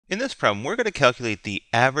In this problem, we're going to calculate the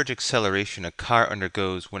average acceleration a car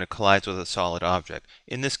undergoes when it collides with a solid object.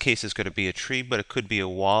 In this case, it's going to be a tree, but it could be a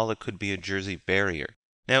wall, it could be a Jersey barrier.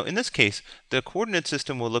 Now, in this case, the coordinate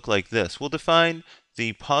system will look like this. We'll define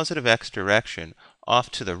the positive x direction off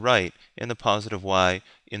to the right and the positive y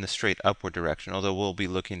in the straight upward direction, although we'll be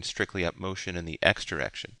looking strictly at motion in the x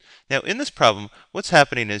direction. Now, in this problem, what's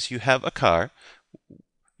happening is you have a car,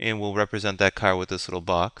 and we'll represent that car with this little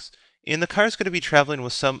box. And the car is going to be traveling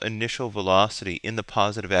with some initial velocity in the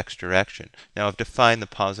positive x direction. Now I've defined the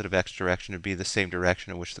positive x direction to be the same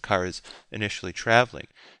direction in which the car is initially traveling.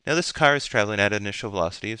 Now this car is traveling at an initial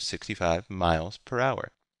velocity of 65 miles per hour.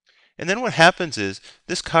 And then what happens is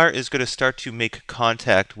this car is going to start to make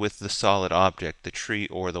contact with the solid object, the tree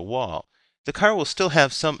or the wall. The car will still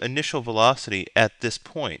have some initial velocity at this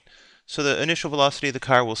point. So the initial velocity of the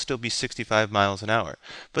car will still be 65 miles an hour.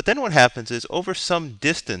 But then what happens is over some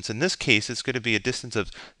distance, in this case it's going to be a distance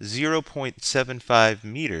of 0.75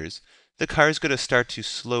 meters, the car is going to start to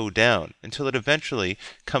slow down until it eventually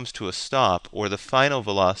comes to a stop, or the final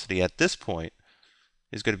velocity at this point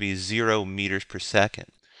is going to be 0 meters per second.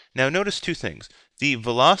 Now notice two things. The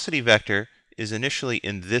velocity vector is initially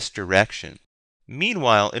in this direction.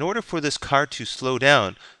 Meanwhile, in order for this car to slow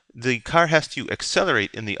down, the car has to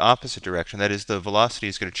accelerate in the opposite direction. That is, the velocity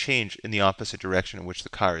is going to change in the opposite direction in which the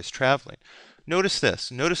car is traveling. Notice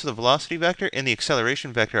this. Notice the velocity vector and the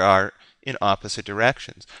acceleration vector are in opposite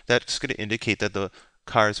directions. That's going to indicate that the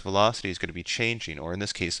car's velocity is going to be changing, or in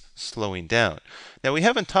this case, slowing down. Now, we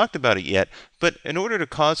haven't talked about it yet, but in order to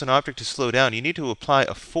cause an object to slow down, you need to apply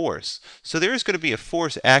a force. So there is going to be a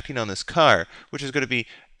force acting on this car, which is going to be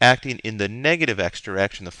acting in the negative x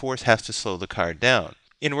direction. The force has to slow the car down.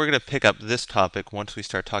 And we're going to pick up this topic once we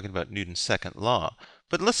start talking about Newton's second law.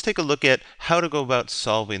 But let's take a look at how to go about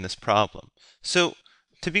solving this problem. So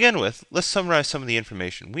to begin with, let's summarize some of the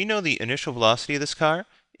information. We know the initial velocity of this car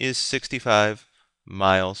is 65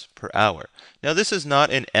 miles per hour. Now this is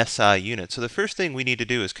not an SI unit, so the first thing we need to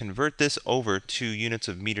do is convert this over to units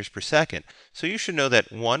of meters per second. So you should know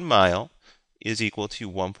that 1 mile is equal to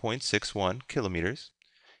 1.61 kilometers,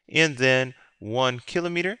 and then 1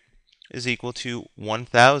 kilometer is equal to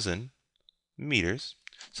 1,000 meters.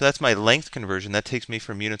 So that's my length conversion. That takes me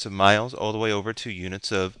from units of miles all the way over to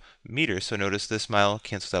units of meters. So notice this mile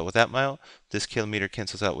cancels out with that mile, this kilometer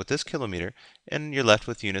cancels out with this kilometer, and you're left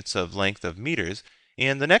with units of length of meters.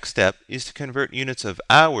 And the next step is to convert units of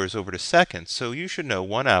hours over to seconds. So you should know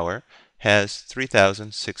 1 hour has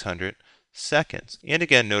 3,600 seconds. And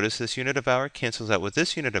again, notice this unit of hour cancels out with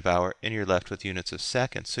this unit of hour, and you're left with units of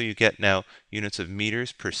seconds. So you get now units of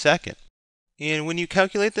meters per second. And when you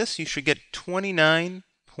calculate this, you should get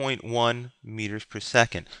 29.1 meters per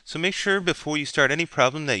second. So make sure before you start any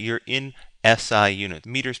problem that you're in SI units,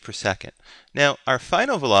 meters per second. Now, our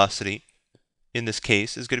final velocity in this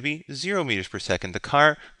case is going to be 0 meters per second. The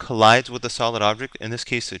car collides with a solid object, in this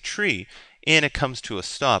case a tree, and it comes to a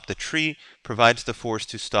stop. The tree provides the force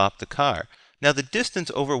to stop the car. Now the distance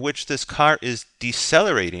over which this car is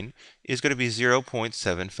decelerating is going to be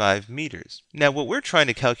 0.75 meters. Now what we're trying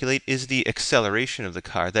to calculate is the acceleration of the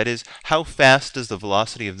car. That is, how fast does the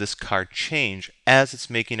velocity of this car change as it's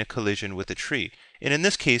making a collision with a tree. And in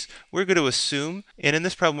this case, we're going to assume, and in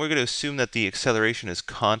this problem, we're going to assume that the acceleration is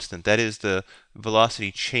constant. That is, the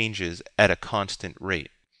velocity changes at a constant rate.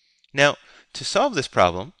 Now, to solve this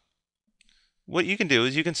problem, what you can do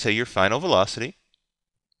is you can say your final velocity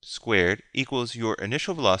squared equals your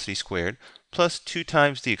initial velocity squared plus 2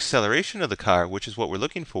 times the acceleration of the car, which is what we're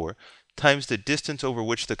looking for, times the distance over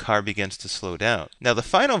which the car begins to slow down. Now, the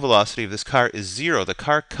final velocity of this car is 0. The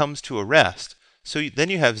car comes to a rest. So then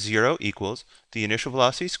you have 0 equals the initial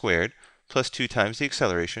velocity squared plus 2 times the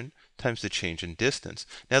acceleration times the change in distance.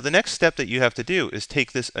 Now the next step that you have to do is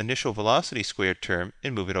take this initial velocity squared term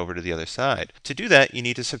and move it over to the other side. To do that, you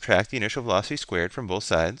need to subtract the initial velocity squared from both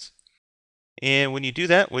sides. And when you do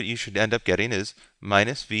that, what you should end up getting is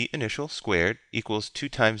minus v initial squared equals 2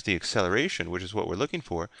 times the acceleration, which is what we're looking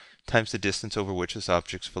for, times the distance over which this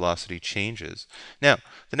object's velocity changes. Now,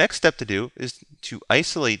 the next step to do is to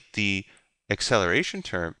isolate the acceleration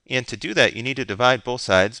term, and to do that you need to divide both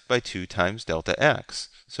sides by 2 times delta x.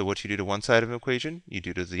 So what you do to one side of an equation, you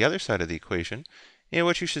do to the other side of the equation, and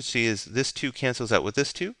what you should see is this 2 cancels out with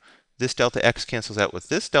this 2, this delta x cancels out with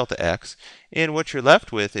this delta x, and what you're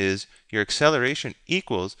left with is your acceleration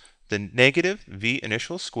equals the negative v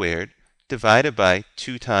initial squared divided by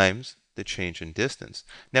 2 times the change in distance.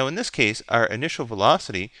 Now in this case, our initial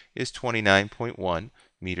velocity is 29.1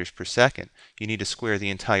 meters per second. You need to square the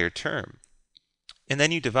entire term. And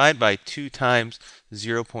then you divide by 2 times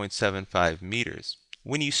 0.75 meters.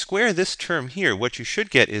 When you square this term here, what you should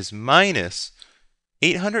get is minus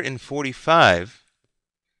 845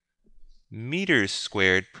 meters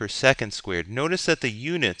squared per second squared. Notice that the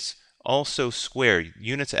units also square.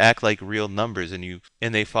 Units act like real numbers, and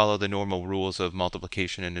they follow the normal rules of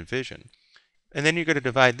multiplication and division. And then you're going to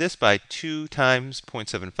divide this by 2 times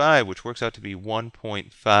 0.75, which works out to be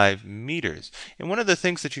 1.5 meters. And one of the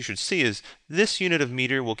things that you should see is this unit of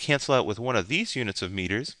meter will cancel out with one of these units of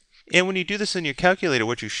meters. And when you do this in your calculator,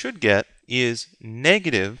 what you should get is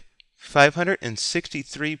negative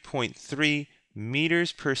 563.3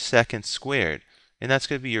 meters per second squared. And that's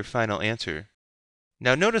going to be your final answer.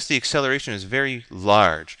 Now notice the acceleration is very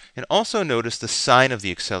large, and also notice the sign of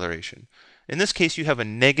the acceleration. In this case, you have a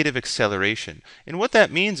negative acceleration. And what that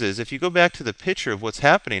means is, if you go back to the picture of what's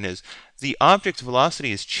happening, is the object's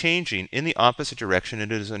velocity is changing in the opposite direction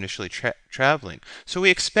it is initially traveling. So we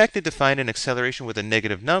expected to find an acceleration with a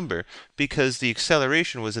negative number because the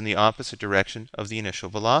acceleration was in the opposite direction of the initial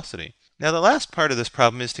velocity. Now the last part of this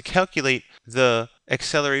problem is to calculate the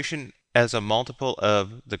acceleration as a multiple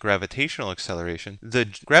of the gravitational acceleration. The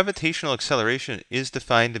gravitational acceleration is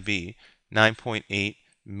defined to be 9.8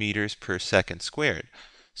 meters per second squared.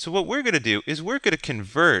 So what we're going to do is we're going to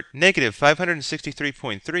convert negative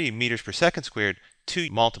 563.3 meters per second squared to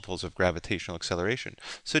multiples of gravitational acceleration.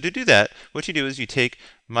 So to do that, what you do is you take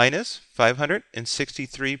minus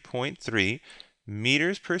 563.3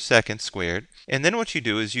 meters per second squared, and then what you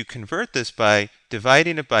do is you convert this by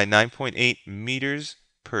dividing it by 9.8 meters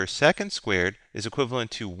per second squared is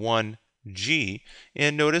equivalent to 1 g,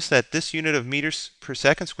 and notice that this unit of meters per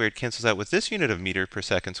second squared cancels out with this unit of meter per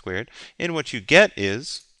second squared, and what you get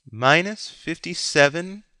is minus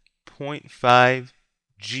 57.5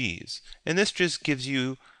 g's. And this just gives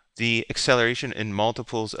you the acceleration in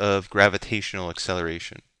multiples of gravitational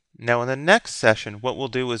acceleration. Now in the next session, what we'll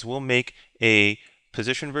do is we'll make a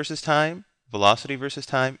position versus time, velocity versus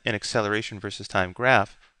time, and acceleration versus time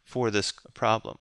graph for this problem.